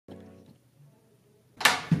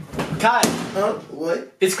Kai, Huh?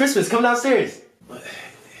 What? it's Christmas. Come downstairs. What?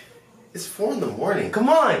 It's 4 in the morning. Come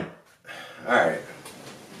on. Alright.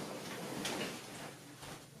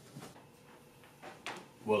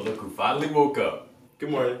 Well, look who finally woke up. Good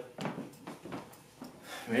morning.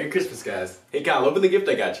 Merry Christmas, guys. Hey, Kyle, open the gift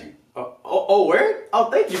I got you. Oh, where? Oh,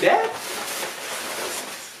 thank you, Dad.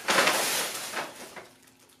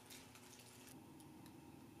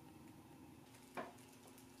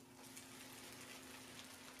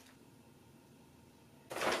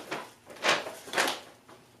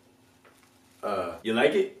 You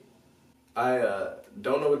like it? I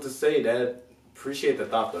don't know what to say, Dad. Appreciate the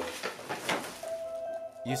thought, though.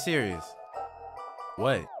 You serious?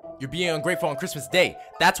 What? You're being ungrateful on Christmas Day.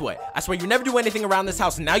 That's what. I swear you never do anything around this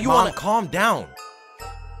house and now you wanna— calm down.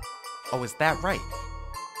 Oh, is that right?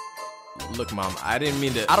 Look, Mom, I didn't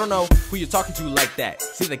mean to— I don't know who you're talking to like that.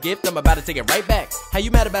 See the gift? I'm about to take it right back. How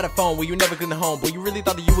you mad about a phone when you never get home? Boy, you really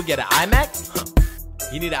thought that you would get an iMac? Huh.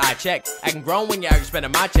 You need an eye check. Acting grown when you're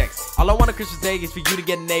spending my checks. All I want on Christmas Day is for you to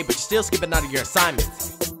get an A, but you're still skipping out of your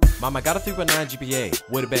assignments. Mom, I got a 3.9 GPA.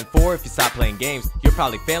 Would've been 4 if you stopped playing games. You're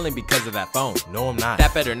probably failing because of that phone. No, I'm not.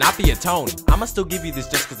 That better not be a tone. I'ma still give you this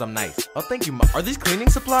just cause I'm nice. Oh, thank you, Mom. Are these cleaning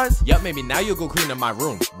supplies? Yup, maybe now you'll go clean up my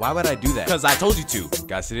room. Why would I do that? Cause I told you to.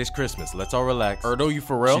 Guys, today's Christmas. Let's all relax. Erdo, you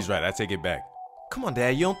for real? She's right, I take it back. Come on,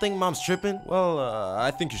 Dad, you don't think Mom's tripping? Well,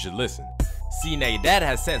 I think you should listen. See, now your dad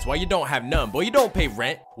has sense. Why you don't have none? Boy, you don't pay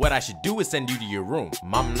rent. What I should do is send you to your room.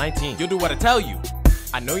 Mom, I'm 19. You'll do what I tell you.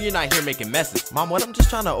 I know you're not here making messes. Mom, what? I'm just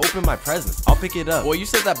trying to open my presents. I'll pick it up. Boy, you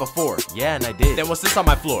said that before. Yeah, and I did. Then what's this on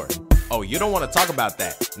my floor? Oh, you don't want to talk about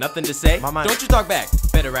that. Nothing to say? Mama, don't you talk back.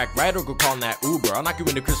 Better act right or go call in that Uber. I'll knock you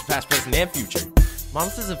into Christmas past, present, and future. Mom,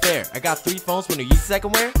 this isn't fair. I got 3 phones when you use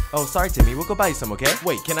second wear? Oh, sorry, Timmy. We'll go buy you some, okay?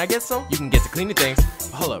 Wait, can I get some? You can get to cleaning things.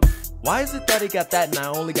 Hold up. Why is it that he got that and I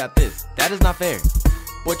only got this? That is not fair.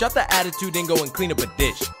 Boy, drop that attitude and go and clean up a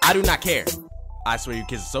ditch. I do not care. I swear you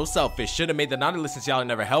kids are so selfish. Should've made the naughty list since y'all are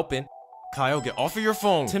never helping. Kyle, get off of your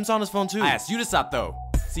phone. Tim's on his phone too. I asked you to stop though.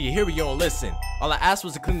 See, you hear me, you don't listen. All I asked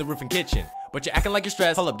was to clean the roof and kitchen. But you're acting like you're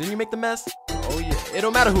stressed. Hold up, didn't you make the mess? Oh yeah, it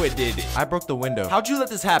don't matter who it did. I broke the window. How'd you let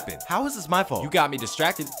this happen? How is this my fault? You got me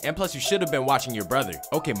distracted, and plus you should have been watching your brother.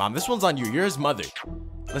 Okay, Mom, this one's on you. You're his mother.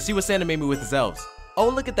 Let's see what Santa made me with his elves. Oh,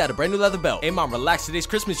 look at that, a brand new leather belt. Hey, Mom, relax. Today's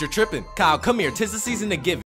Christmas, you're tripping. Kyle, come here. 'Tis the season to give.